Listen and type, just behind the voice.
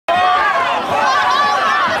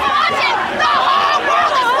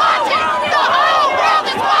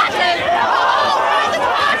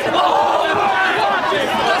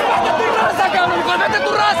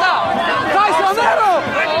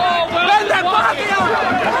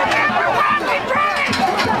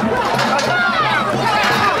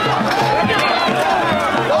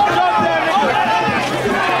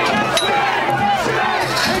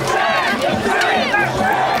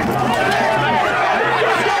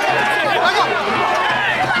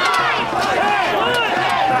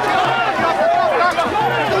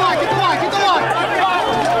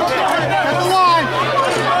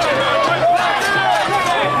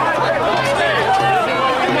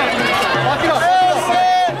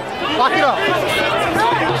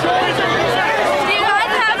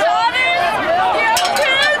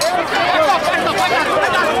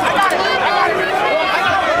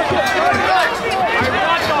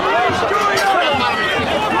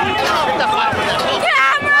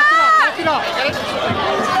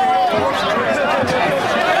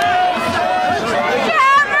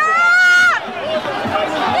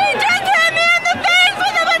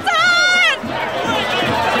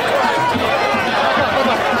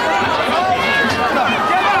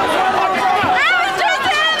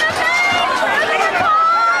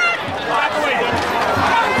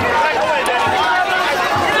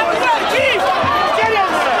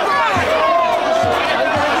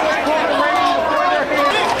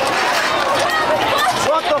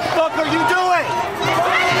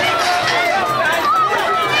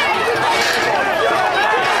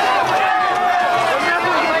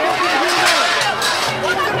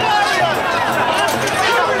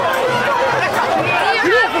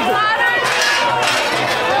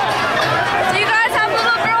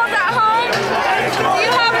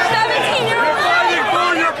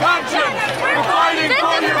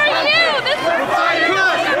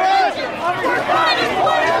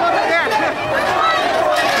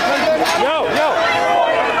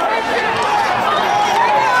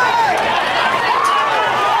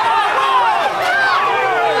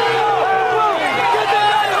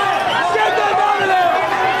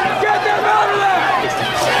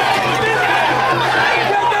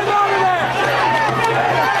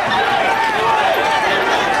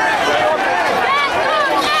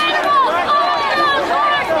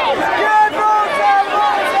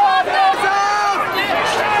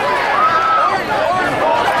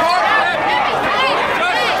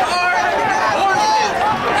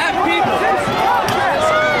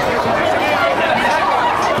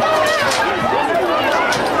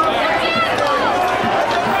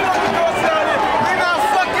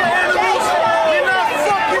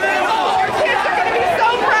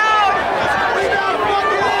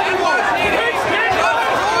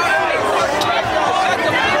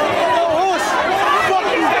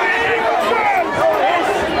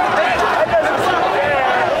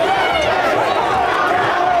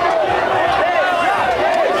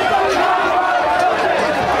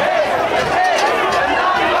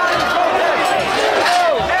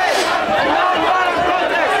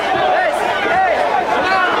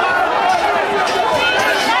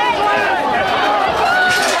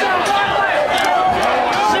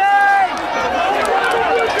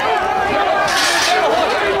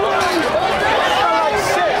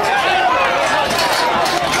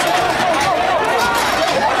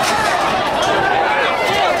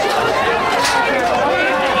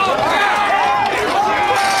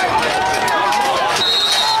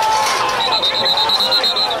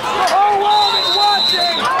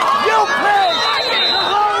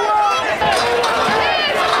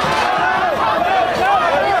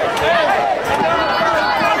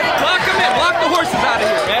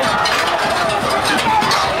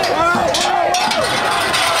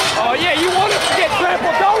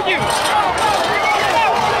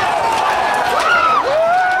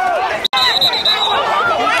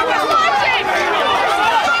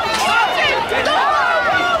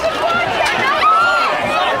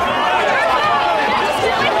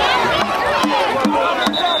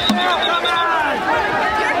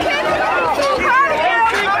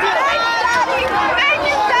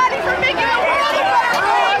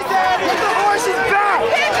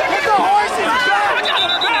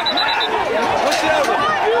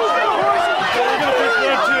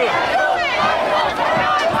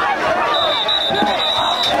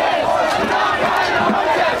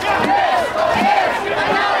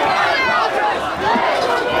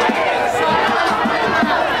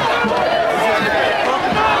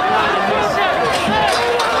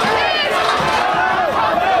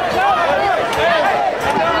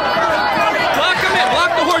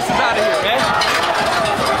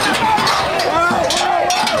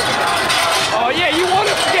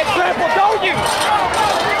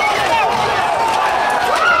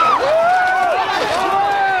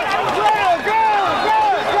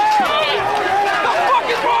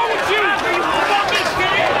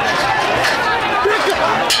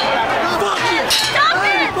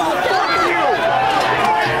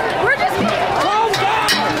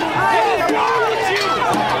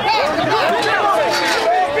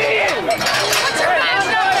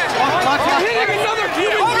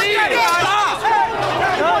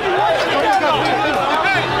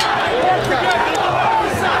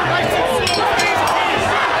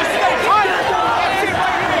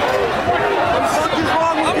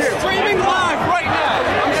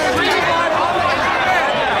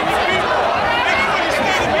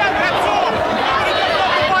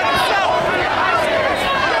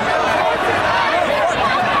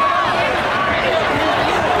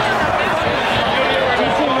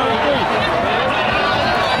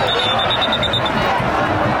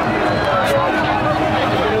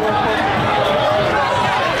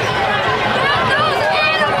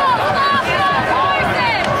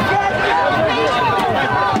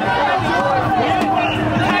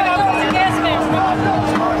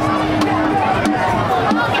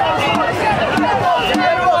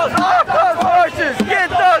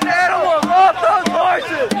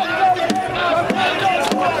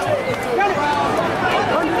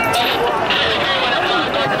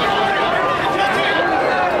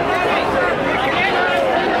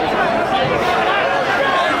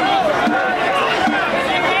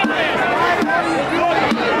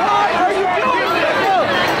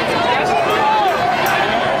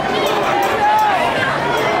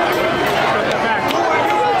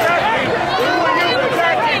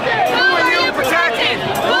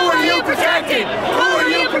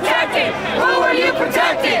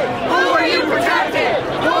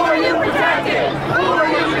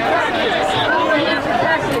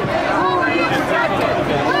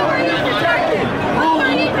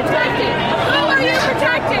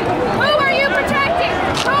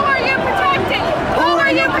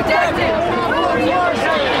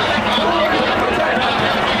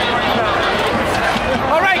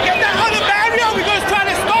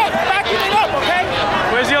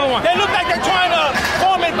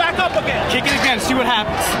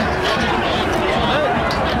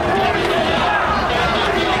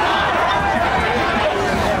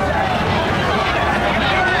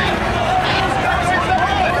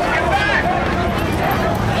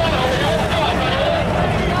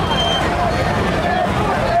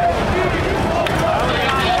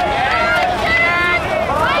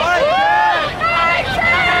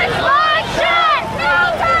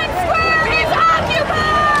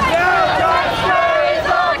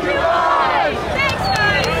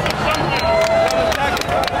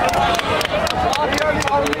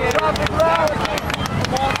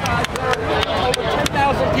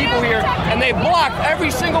they block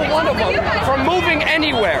every single one of them from moving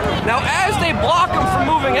anywhere. Now, as they block them from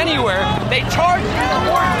moving anywhere, they charge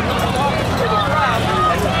more for the crowd.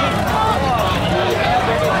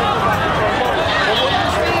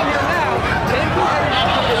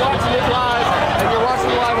 You're watching it live, and you're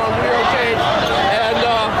watching live on Barricades, and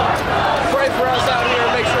pray for us out here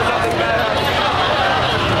and make sure nothing bad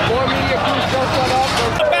happens. More media crews just got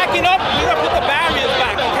up. Backing up, we're gonna put the barriers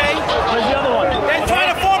back, okay? Where's the other one? They're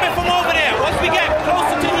trying to form it from over there. Once we get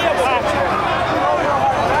closer to here, we'll have to.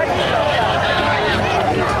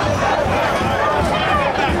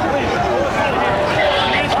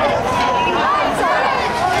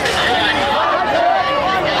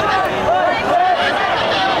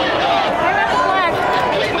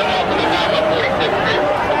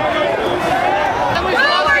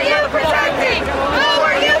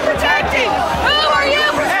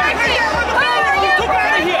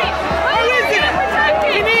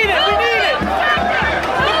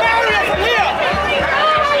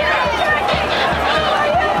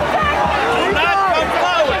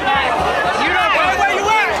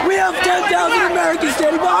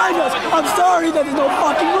 Standing behind us. I'm sorry that there's no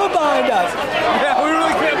fucking room behind us. Yeah, we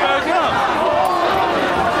really can't back up.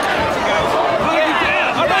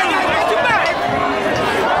 All right, guys, get back.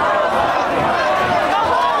 The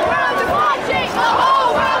whole world is watching. The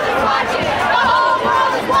whole world is watching. The whole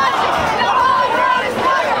world is watching. The whole world is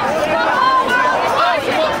watching. The whole world is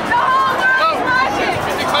watching. The whole world is watching.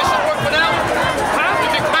 Is the question work without? Huh?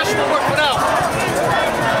 Is the question work without?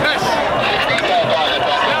 Fish.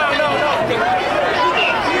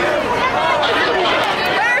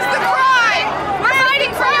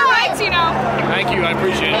 Thank you, I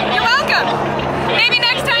appreciate it. You're welcome. Maybe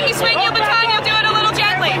next time you swing your baton, you'll do it a little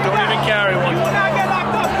gently. Don't even carry one.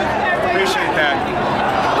 Appreciate that.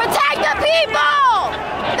 Protect the people!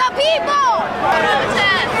 The people!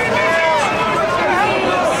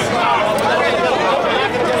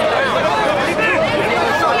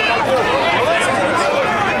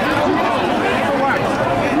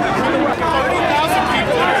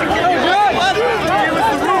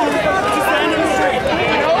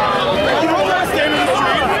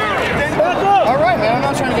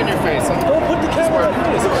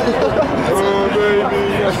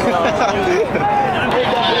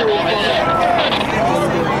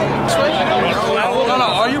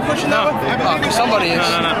 Are you pushing that one? Oh, somebody is.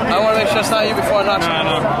 No. I want to make sure it's not you before I knock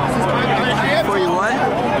someone. Before you what?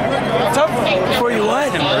 What's up? Before you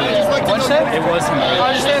what? What's that? It was him.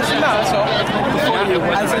 I understand. No, that's all.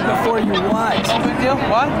 I said before you what? No big deal.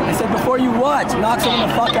 What? I said before you what? Knock someone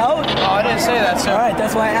the fuck out? Oh, I didn't say that, sir. Alright,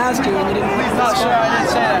 that's why I asked you and you didn't. No, sir, I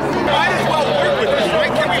didn't say that. Might as well work with this,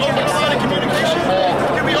 right? Can we open a line of communication?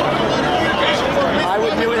 Can we open a line of communication? I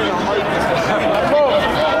would do it in a heartbeat.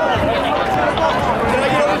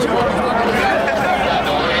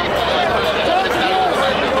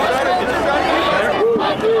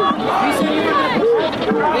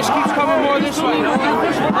 This keeps coming more this way.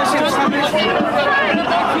 This keeps coming this way. I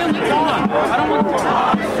don't want to.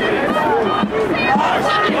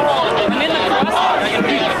 I'm in the crossbar.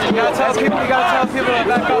 You gotta tell people to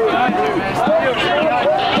back up behind you.